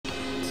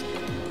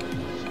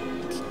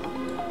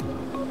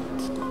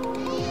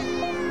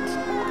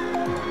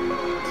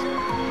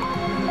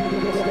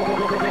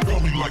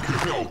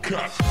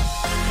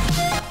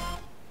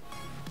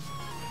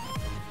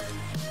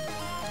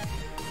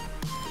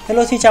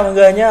Hello, xin chào mọi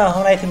người nhá.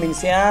 Hôm nay thì mình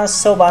sẽ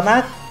sâu bán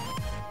ác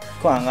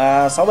khoảng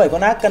 6-7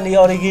 con ác Gunny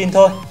Origin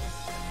thôi.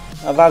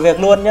 Vào việc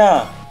luôn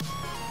nhá.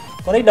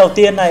 Con nick đầu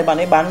tiên này bạn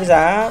ấy bán với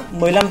giá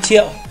 15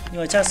 triệu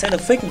nhưng mà chắc sẽ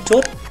được fix một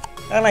chút.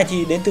 Ác này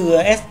thì đến từ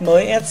S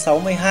mới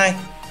S62.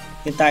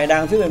 Hiện tại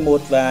đang VIP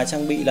 11 và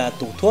trang bị là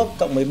tủ thuốc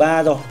cộng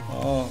 13 rồi.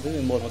 VIP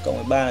 11 và cộng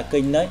 13 là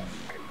kinh đấy.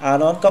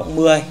 Nó cộng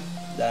 10.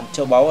 Đàn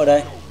châu báu ở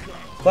đây.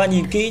 Các bạn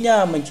nhìn kỹ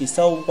nhá, mình chỉ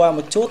sâu qua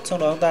một chút, sau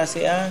đó chúng ta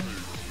sẽ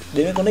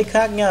đến với con nick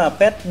khác nha.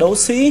 Pet đấu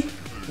sĩ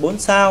 4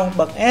 sao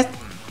bậc S.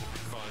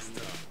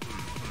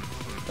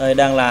 Đây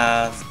đang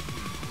là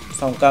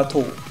phòng cao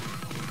thủ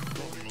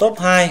top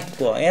 2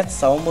 của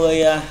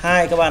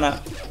S62 các bạn ạ.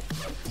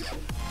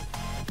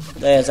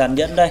 Đây là dàn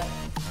nhẫn đây,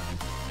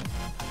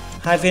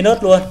 2 viên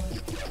nớt luôn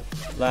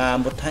và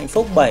một hạnh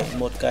phúc 7,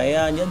 một cái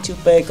nhẫn chữ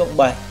P cộng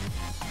 7.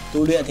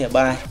 Tu luyện thẻ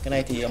bài, cái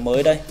này thì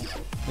mới đây,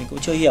 mình cũng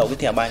chưa hiểu cái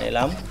thẻ bài này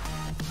lắm.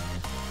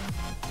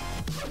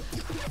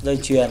 Dây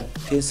chuyền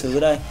thiên sứ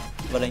đây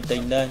và lệnh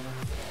tình đây.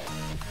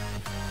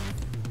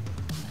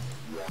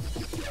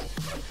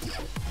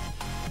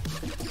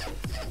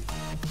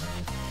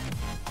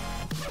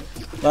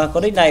 Và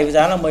con nick này với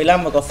giá là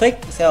 15 và có fix.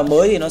 Server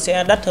mới thì nó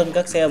sẽ đắt hơn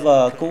các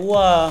server cũ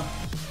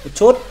một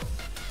chút.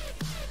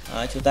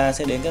 Chúng ta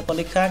sẽ đến các con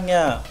nick khác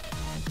nha.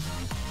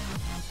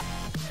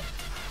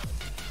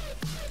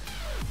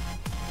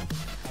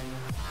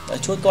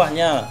 Chút các bạn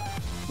nha.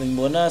 Mình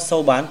muốn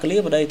sâu bán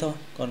clip ở đây thôi.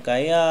 Còn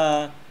cái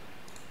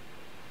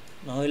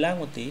nó hơi lag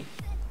một tí.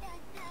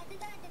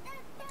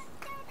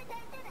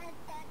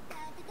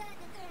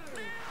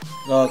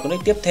 Rồi con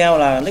nick tiếp theo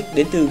là nick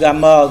đến từ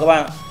GM các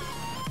bạn.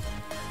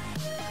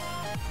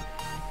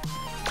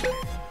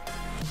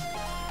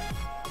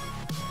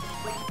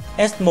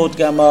 S1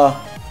 GM.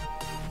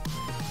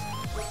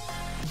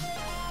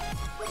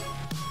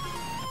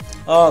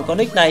 Con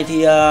nick này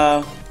thì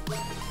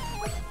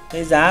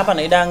cái giá bạn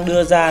ấy đang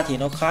đưa ra thì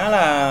nó khá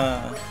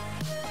là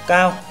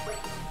cao,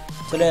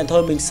 cho nên là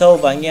thôi mình sâu,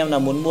 và anh em nào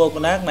muốn mua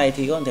con ác này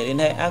thì có thể liên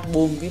hệ ác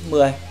boom VIP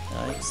 10.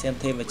 Đấy, xem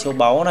thêm về châu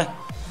báu này,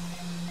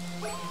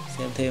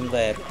 xem thêm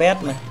về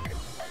pet này,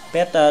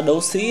 pet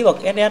đấu sĩ bậc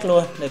SS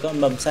luôn. Đây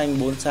con mầm xanh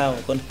 4 sao,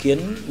 con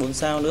kiến 4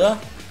 sao nữa.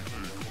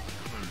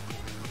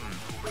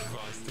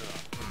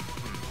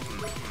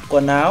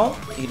 Quần áo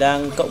thì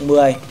đang cộng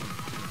 10.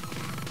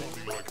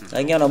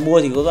 Đấy, anh em nào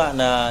mua thì các bạn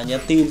nhắn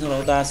tin, sau đó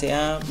ta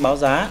sẽ báo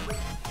giá.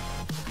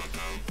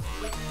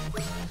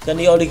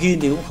 Gunny Origin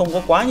thì cũng không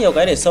có quá nhiều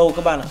cái để sâu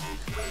các bạn ạ.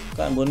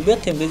 Các bạn muốn biết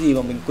thêm cái gì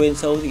mà mình quên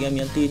sâu thì em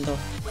nhắn tin thôi.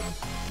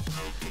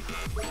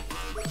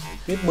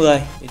 VIP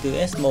 10 thì từ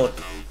S1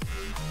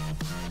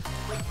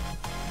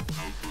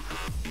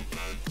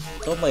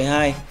 top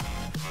 12.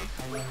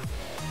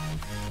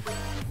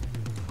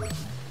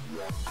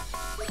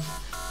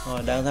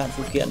 Rồi đang hạn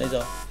phụ kiện đây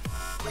rồi.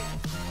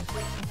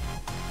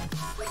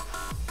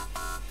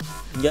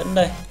 Nhẫn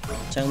đây,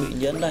 trang bị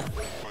nhẫn đây.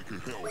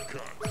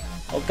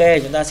 Ok,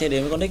 chúng ta sẽ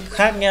đến với con nick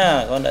khác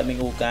nha. Con đợi mình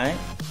ngủ cái.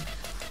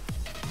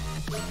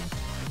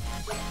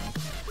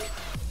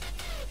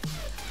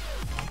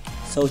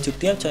 Sâu trực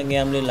tiếp cho anh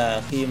em, nên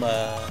là khi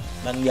mà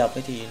đăng nhập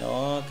ấy thì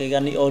nó, cái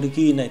Gunny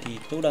Origin này thì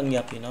lúc đăng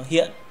nhập thì nó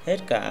hiện hết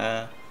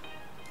cả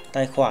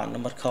tài khoản và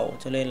mật khẩu,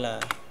 cho nên là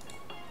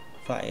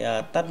phải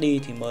tắt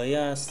đi thì mới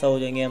sâu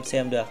cho anh em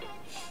xem được.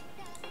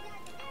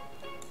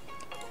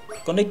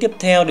 Con nick tiếp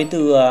theo đến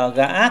từ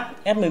gã ác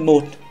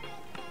S11.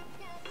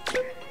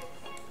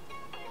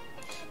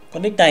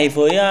 Con nick này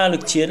với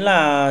lực chiến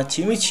là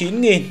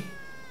 99.000,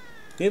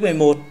 VIP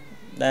 11,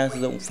 đang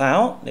sử dụng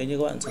pháo. Nếu như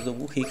các bạn sử dụng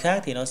vũ khí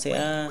khác thì nó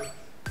sẽ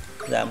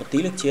giảm một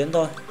tí lực chiến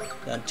thôi.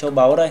 Dàn châu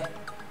báu đây,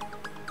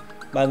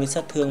 3 viên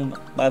sát thương,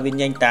 3 viên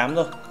nhanh 8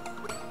 rồi.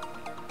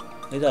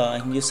 Bây giờ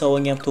hình như sâu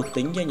anh em thuộc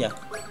tính chưa nhỉ?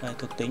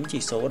 Thuộc tính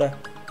chỉ số đây.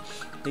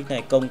 Nick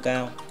này công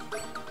cao,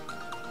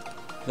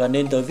 gần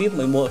lên tới VIP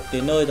 11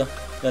 đến nơi rồi,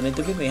 gần lên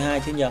tới VIP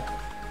 12 chứ nhỉ.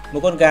 Một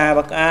con gà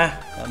bậc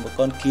A, một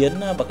con kiến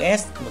bậc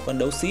S, một con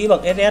đấu sĩ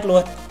bậc SS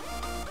luôn.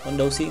 Con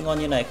đấu sĩ ngon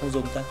như này không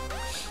dùng ta.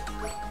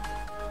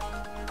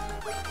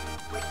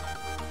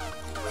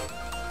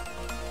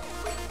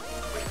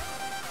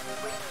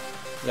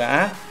 Gà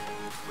ác,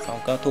 phòng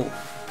cao thủ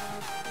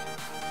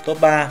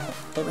top 3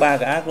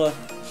 gà ác luôn.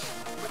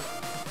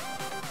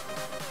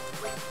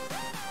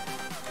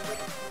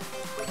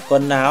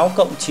 Quần áo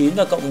cộng 9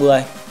 và cộng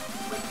 10.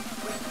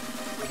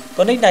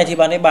 Con nick này thì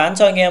bạn ấy bán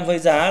cho anh em với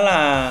giá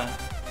là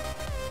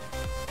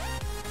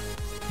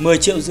 10,5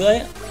 triệu.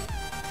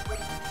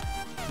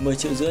 10,5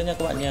 triệu nha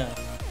các bạn nha.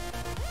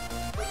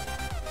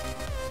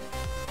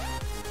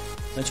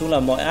 Nói chung là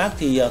mọi ác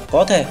thì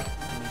có thể,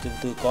 mình dùng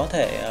từ có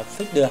thể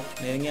fix được.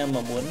 Nếu anh em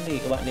mà muốn thì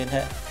các bạn liên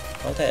hệ,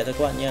 có thể thôi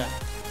các bạn nha.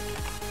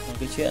 Còn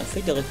cái chuyện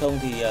fix được hay không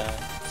thì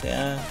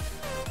sẽ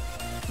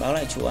báo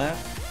lại chủ ác.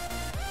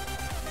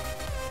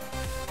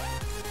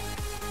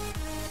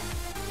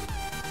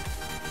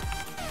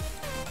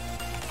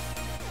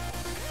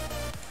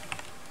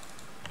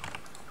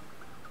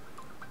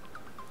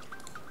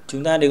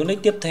 Chúng ta đến con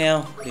nick tiếp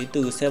theo đến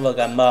từ server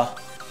GM.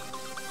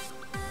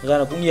 Thực ra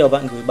là cũng nhiều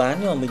bạn gửi bán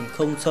nhưng mà mình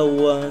không sâu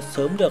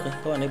sớm được,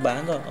 các bạn ấy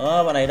bán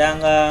rồi. Bạn này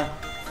đang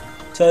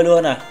chơi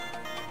luôn à?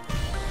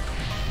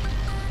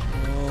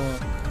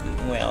 Bị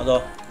ngoẹo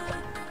rồi.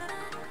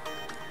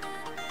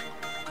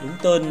 Đúng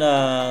tên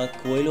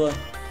cuối luôn.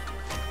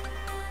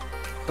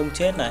 Không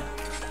chết này.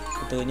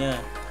 Từ từ nha.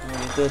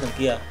 Đến tên thằng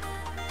kia.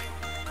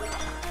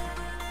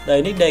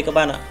 Đây nick đây các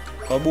bạn ạ.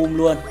 Có boom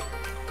luôn.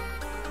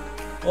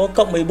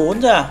 Cộng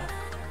 14 rồi à?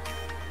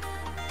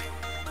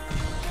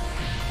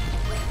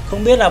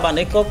 Không biết là bạn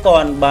ấy có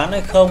còn bán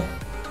hay không.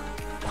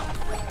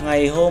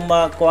 Ngày hôm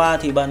qua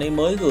thì bạn ấy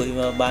mới gửi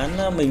và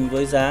bán mình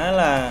với giá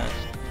là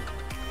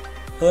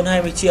hơn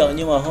 20 triệu.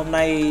 Nhưng mà hôm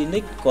nay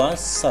nick có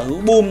sở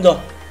hữu boom rồi.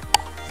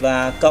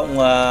 Và cộng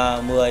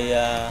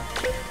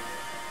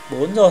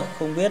 14 rồi.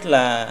 Không biết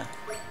là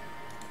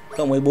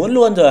cộng 14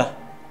 luôn rồi à?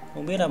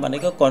 Không biết là bạn ấy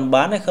có còn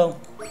bán hay không.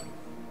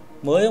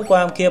 Mới hôm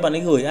qua hôm kia bạn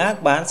ấy gửi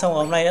ác bán xong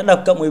hôm nay đã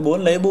đập cộng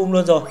 14 lấy boom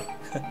luôn rồi.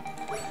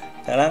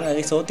 Khả năng là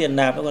cái số tiền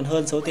nạp nó còn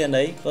hơn số tiền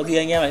đấy. Có gì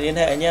anh em lại liên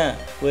hệ nhá.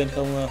 Quên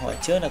không hỏi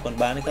trước là còn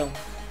bán hay không.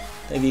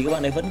 Tại vì các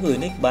bạn ấy vẫn gửi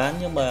nick bán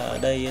nhưng mà ở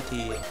đây thì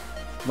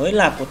mới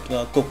nạp một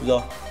cục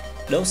rồi.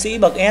 Đấu sĩ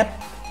bậc S.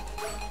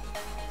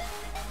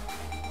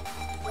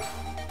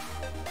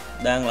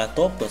 Đang là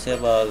top của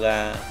server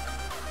gà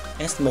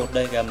S1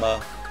 đây, gà M.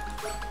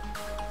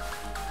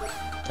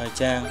 Thời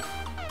trang,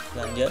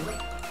 dàn nhẫn.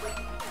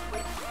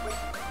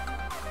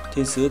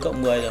 Thiên sứ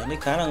cộng 10 rồi,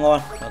 nick khá là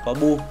ngon và có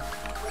bu.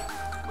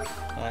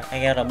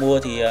 Anh em nào mua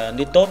thì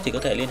nick top thì có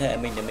thể liên hệ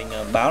mình để mình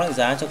báo lại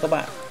giá cho các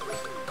bạn.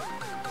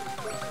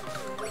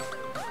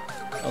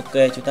 Ok,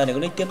 chúng ta đến cái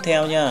nick tiếp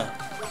theo nha.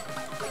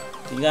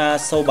 Tính ra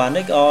sâu bán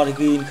nick O thì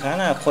ghi khá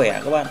là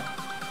khỏe các bạn.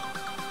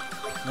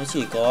 Nó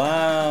chỉ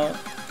có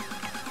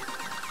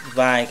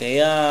vài cái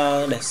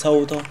để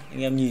sâu thôi.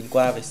 Anh em nhìn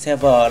qua về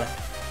server này,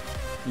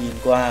 nhìn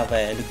qua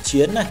về lực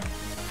chiến này,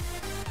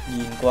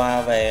 nhìn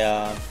qua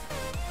về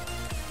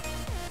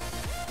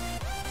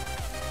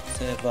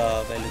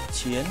server về lực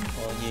chiến,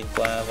 rồi nhìn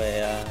qua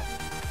về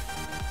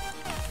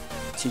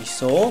chỉ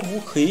số vũ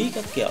khí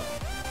các kiểu.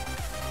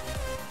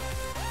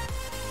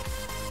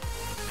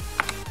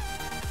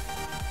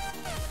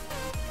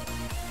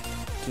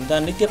 Chúng ta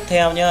nick tiếp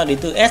theo nhá, đến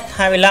từ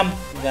S25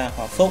 gà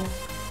hỏa phúc.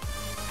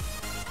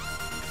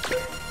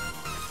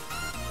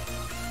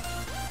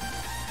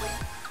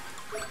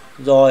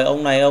 Rồi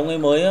ông này ông ấy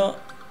mới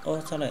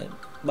sao lại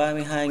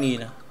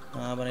 32.000 à?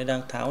 Bạn ấy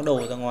đang tháo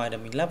đồ ra ngoài để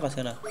mình lắp vào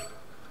xem nào.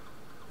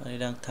 Bạn ấy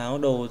đang tháo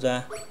đồ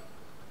ra.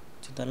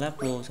 Chúng ta lắp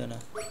vô xem nào.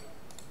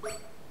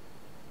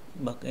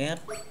 Bậc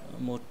S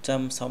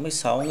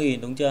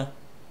 166.000 đúng chưa?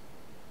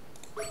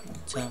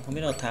 Không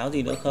biết là tháo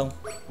gì nữa không.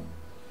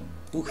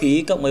 Vũ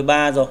khí cộng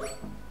 13 rồi.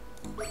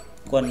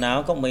 Quần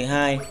áo cộng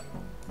 12.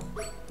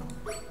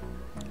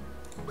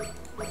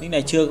 Cái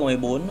này chưa cộng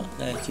 14.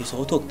 Đây chỉ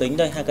số thuộc tính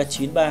đây,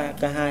 2k93,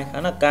 k2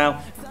 khá là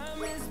cao.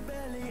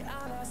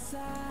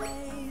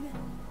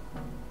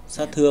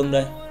 Sát thương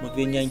đây, một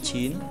viên nhanh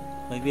 9,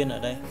 mấy viên ở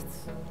đây.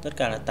 Tất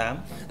cả là 8.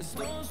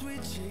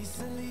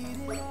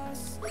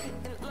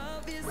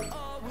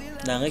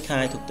 Đang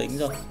x2 thuộc tính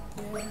rồi.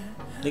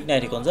 Nick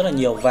này thì còn rất là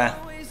nhiều vàng.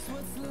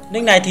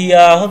 Nick này thì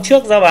hôm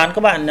trước giao bán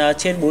các bạn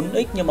trên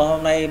 4x nhưng mà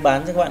hôm nay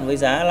bán cho các bạn với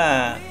giá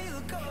là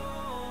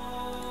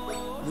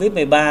VIP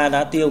 13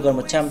 đã tiêu gần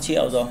 100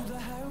 triệu rồi.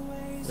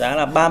 Giá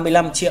là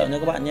 35 triệu nha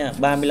các bạn nha,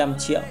 35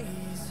 triệu.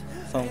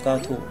 Phòng cao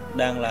thủ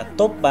đang là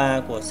top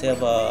 3 của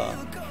server.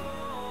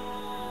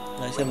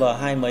 Đây server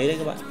 2 mấy đấy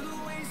các bạn.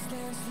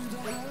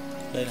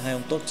 Đây là hai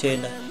ông top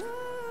trên đây.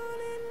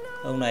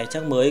 Ông này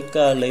chắc mới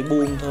lấy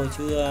boom thôi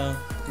chứ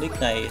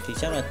nick này thì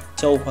chắc là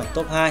châu khoảng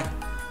top 2.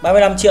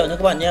 35 triệu nha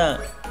các bạn nhá.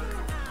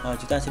 Rồi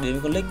chúng ta sẽ đến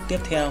với con nick tiếp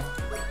theo.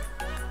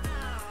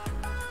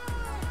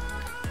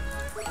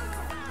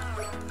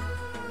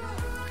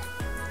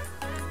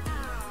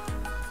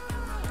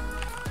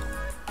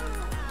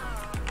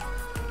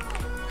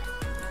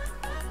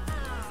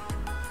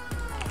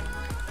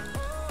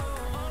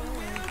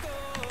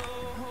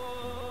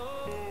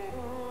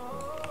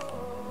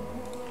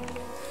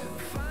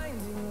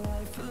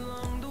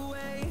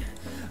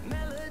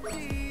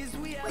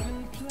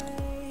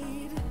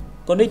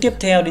 Con nick tiếp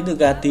theo đến từ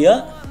gà tía.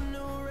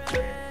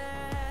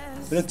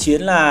 Lực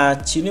chiến là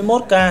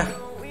 91k.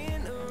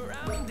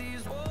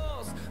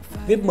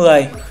 VIP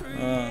 10.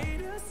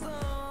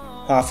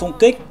 Hỏa phụng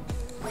kích.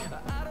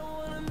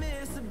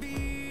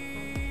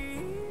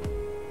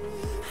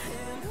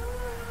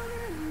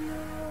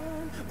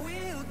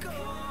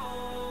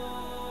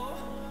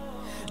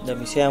 Để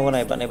mình xem con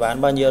này bạn này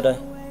bán bao nhiêu đây.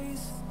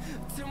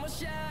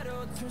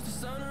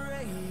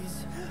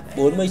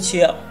 40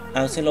 triệu.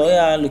 Xin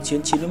lỗi, lực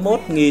chiến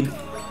 91.000.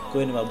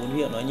 Quên vào 4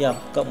 hiệu nói nhầm.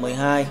 Cộng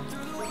 12.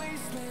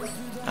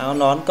 Áo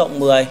nón cộng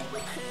 10.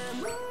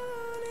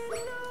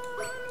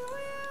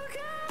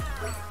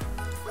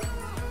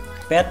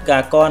 Pet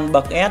gà con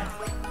bậc S.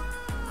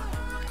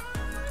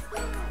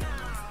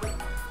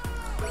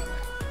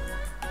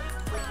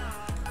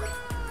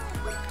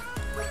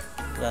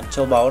 Dàn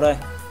châu báu đây.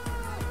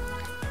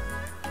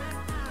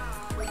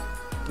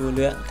 Tu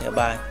luyện thẻ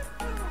bài.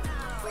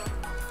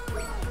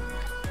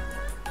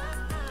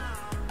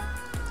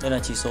 Đây là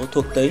chỉ số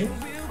thuộc tính.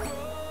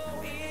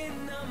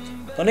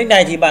 Con nick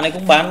này thì bạn ấy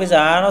cũng bán với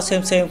giá nó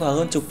xem khoảng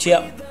hơn chục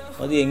triệu.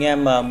 Có gì anh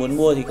em mà muốn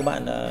mua thì các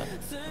bạn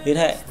liên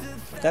hệ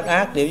các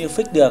ác, nếu như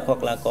fix được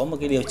hoặc là có một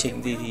cái điều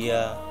chỉnh gì thì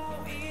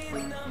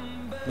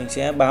mình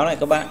sẽ báo lại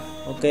các bạn.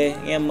 Ok,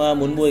 anh em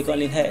muốn mua thì các bạn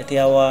liên hệ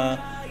theo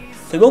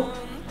Facebook,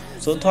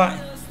 số điện thoại,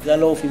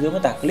 Zalo phía dưới mô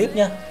tả clip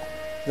nhé.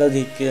 Giao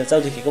dịch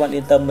thì các bạn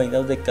yên tâm, mình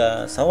giao dịch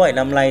 6-7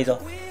 năm nay rồi,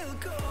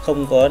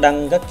 không có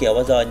đăng các kiểu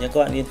bao giờ, nhưng các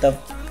bạn yên tâm.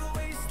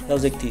 Giao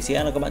dịch thì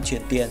sẽ là các bạn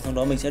chuyển tiền, sau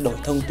đó mình sẽ đổi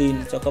thông tin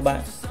cho các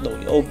bạn, đổi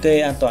ok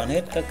an toàn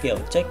hết các kiểu,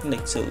 check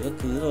lịch sử các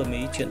thứ rồi mới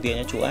chuyển tiền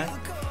cho chủ ác.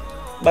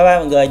 Bye bye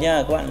mọi người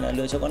nha. Các bạn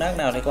lựa chọn con ác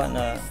nào thì các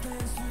bạn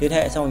liên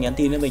hệ xong nhắn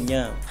tin với mình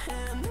nha.